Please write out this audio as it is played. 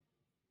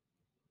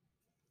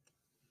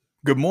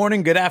Good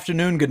morning, good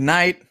afternoon, good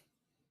night.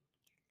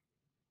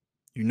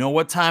 You know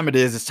what time it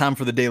is. It's time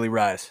for the Daily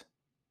Rise.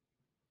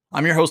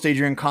 I'm your host,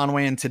 Adrian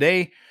Conway, and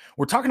today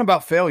we're talking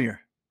about failure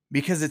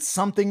because it's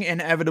something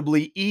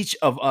inevitably each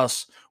of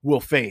us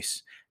will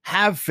face,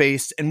 have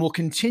faced, and will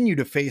continue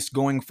to face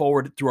going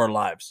forward through our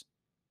lives.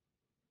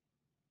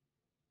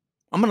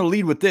 I'm going to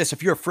lead with this.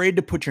 If you're afraid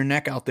to put your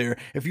neck out there,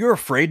 if you're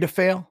afraid to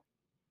fail,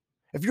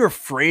 if you're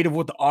afraid of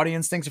what the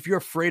audience thinks, if you're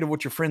afraid of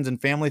what your friends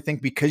and family think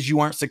because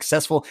you aren't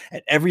successful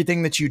at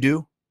everything that you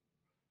do,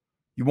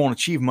 you won't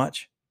achieve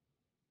much.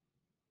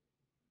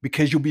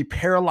 Because you'll be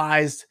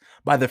paralyzed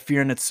by the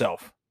fear in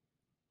itself.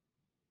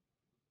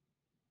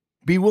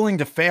 Be willing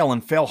to fail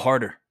and fail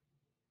harder.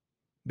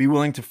 Be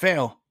willing to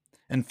fail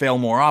and fail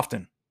more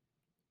often.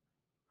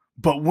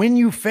 But when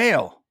you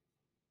fail,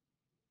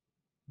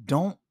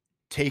 don't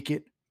take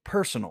it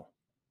personal.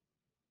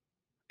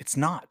 It's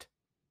not.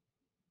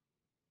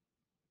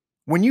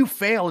 When you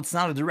fail, it's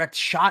not a direct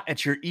shot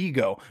at your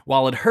ego.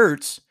 While it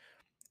hurts,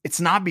 it's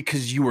not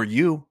because you are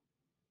you.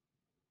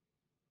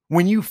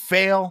 When you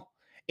fail,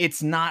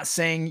 it's not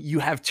saying you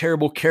have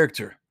terrible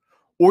character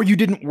or you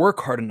didn't work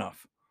hard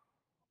enough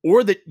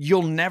or that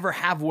you'll never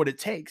have what it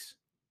takes.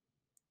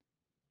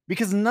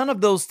 Because none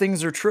of those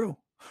things are true.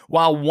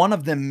 While one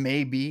of them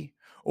may be,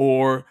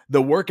 or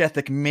the work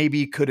ethic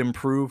maybe could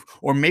improve,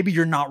 or maybe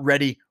you're not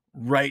ready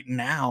right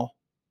now,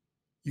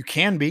 you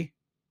can be,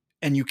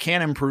 and you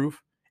can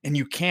improve, and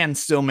you can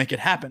still make it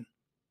happen.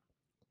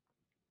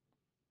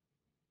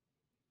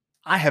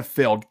 I have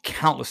failed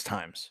countless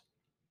times.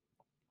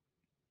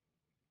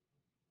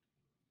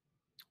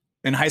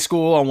 In high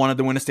school, I wanted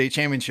to win a state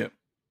championship.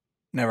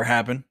 Never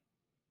happened.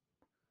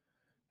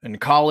 In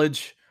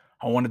college,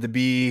 I wanted to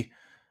be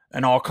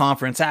an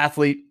all-conference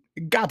athlete.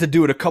 Got to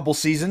do it a couple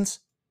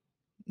seasons.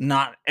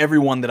 Not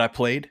everyone that I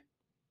played.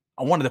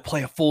 I wanted to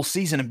play a full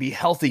season and be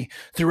healthy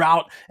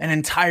throughout an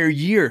entire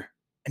year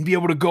and be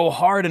able to go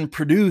hard and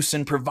produce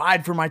and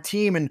provide for my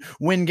team and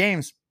win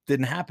games.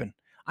 Didn't happen.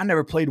 I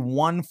never played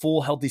one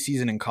full healthy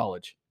season in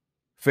college.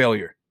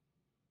 Failure.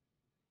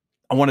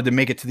 I wanted to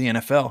make it to the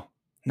NFL.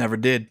 Never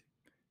did.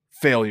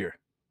 Failure.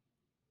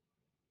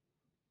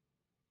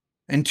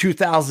 In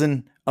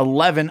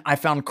 2011, I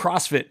found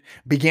CrossFit,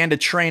 began to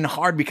train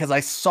hard because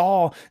I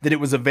saw that it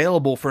was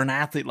available for an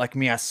athlete like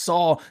me. I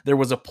saw there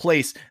was a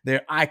place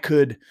that I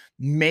could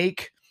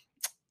make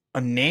a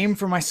name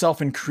for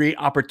myself and create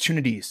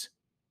opportunities.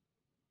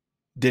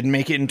 Didn't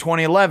make it in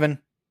 2011.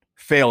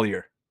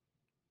 Failure.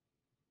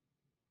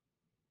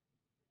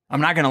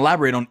 I'm not going to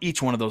elaborate on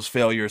each one of those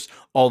failures,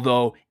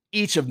 although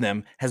each of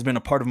them has been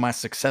a part of my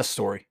success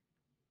story.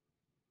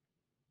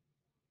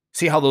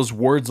 See how those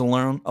words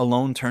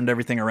alone turned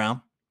everything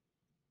around?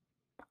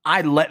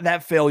 I let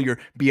that failure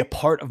be a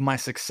part of my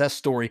success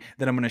story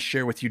that I'm going to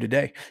share with you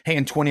today. Hey,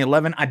 in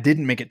 2011, I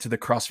didn't make it to the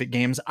CrossFit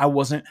Games. I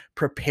wasn't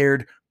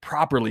prepared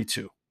properly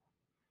to.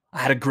 I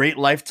had a great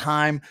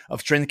lifetime of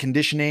strength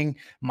conditioning.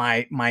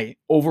 My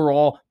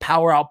overall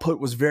power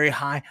output was very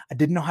high. I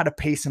didn't know how to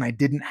pace and I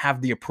didn't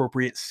have the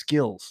appropriate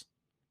skills.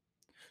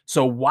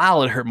 So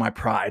while it hurt my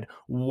pride,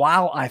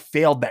 while I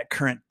failed that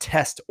current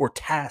test or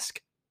task,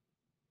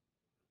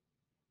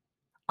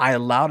 I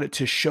allowed it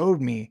to show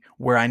me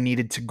where I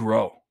needed to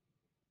grow,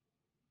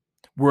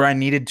 where I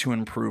needed to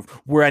improve,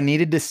 where I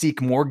needed to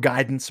seek more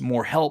guidance,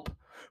 more help,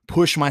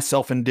 push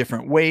myself in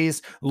different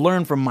ways,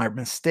 learn from my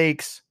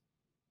mistakes.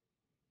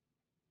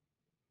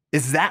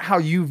 Is that how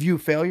you view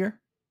failure?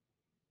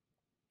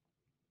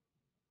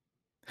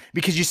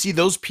 Because you see,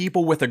 those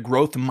people with a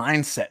growth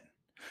mindset,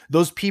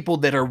 those people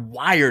that are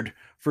wired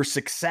for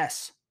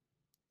success,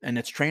 and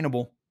it's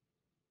trainable,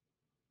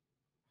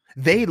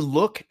 they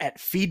look at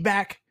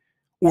feedback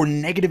or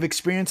negative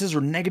experiences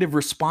or negative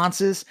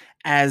responses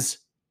as,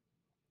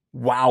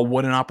 wow,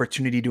 what an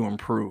opportunity to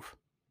improve.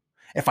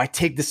 If I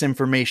take this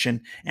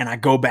information and I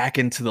go back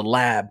into the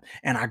lab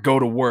and I go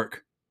to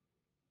work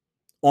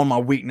on my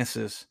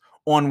weaknesses,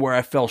 on where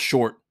I fell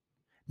short,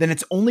 then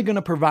it's only going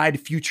to provide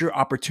future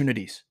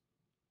opportunities.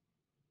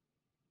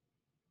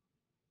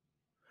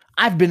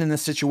 I've been in a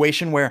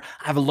situation where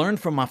I've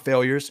learned from my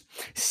failures,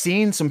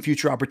 seen some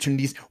future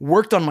opportunities,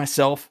 worked on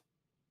myself,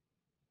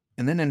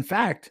 and then in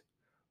fact,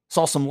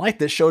 saw some light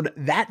that showed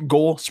that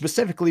goal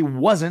specifically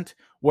wasn't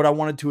what I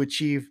wanted to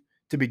achieve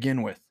to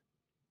begin with.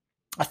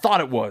 I thought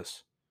it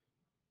was,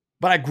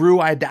 but I grew,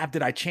 I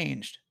adapted, I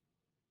changed.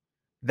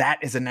 That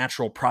is a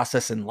natural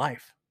process in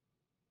life.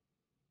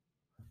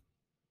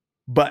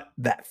 But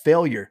that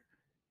failure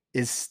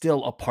is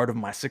still a part of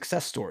my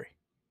success story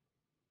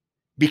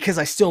because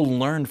I still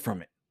learned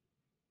from it.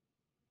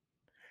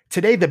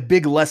 Today, the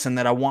big lesson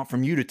that I want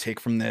from you to take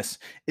from this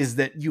is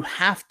that you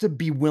have to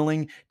be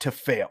willing to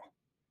fail.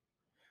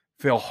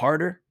 Fail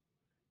harder,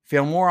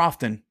 fail more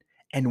often,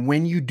 and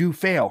when you do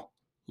fail,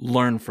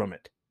 learn from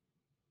it.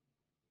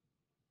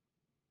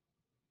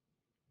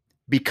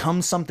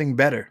 Become something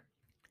better.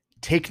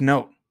 Take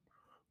note.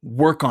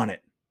 Work on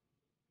it.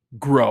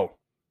 Grow.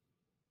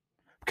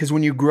 Because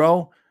when you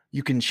grow,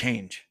 you can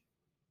change.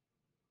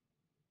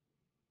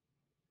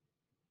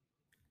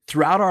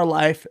 throughout our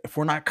life, if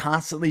we're not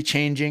constantly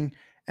changing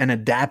and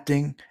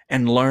adapting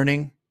and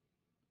learning,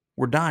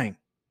 we're dying.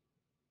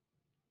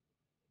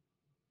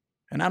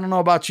 And I don't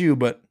know about you,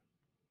 but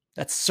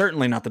that's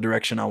certainly not the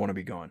direction I want to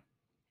be going.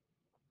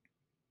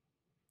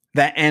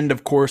 That end,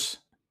 of course,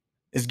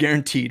 is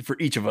guaranteed for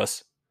each of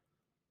us.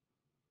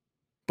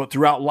 But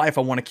throughout life,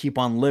 I want to keep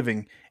on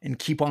living and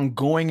keep on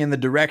going in the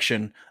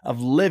direction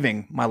of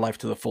living my life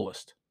to the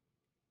fullest.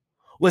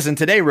 Listen,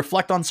 today,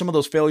 reflect on some of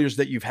those failures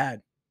that you've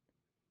had.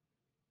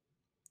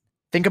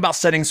 Think about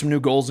setting some new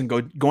goals and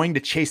going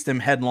to chase them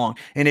headlong.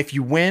 And if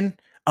you win,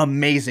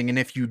 amazing. And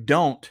if you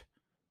don't,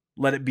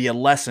 let it be a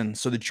lesson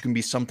so that you can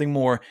be something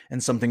more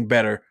and something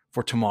better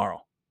for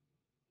tomorrow.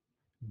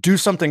 Do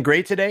something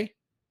great today,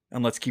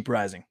 and let's keep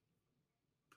rising.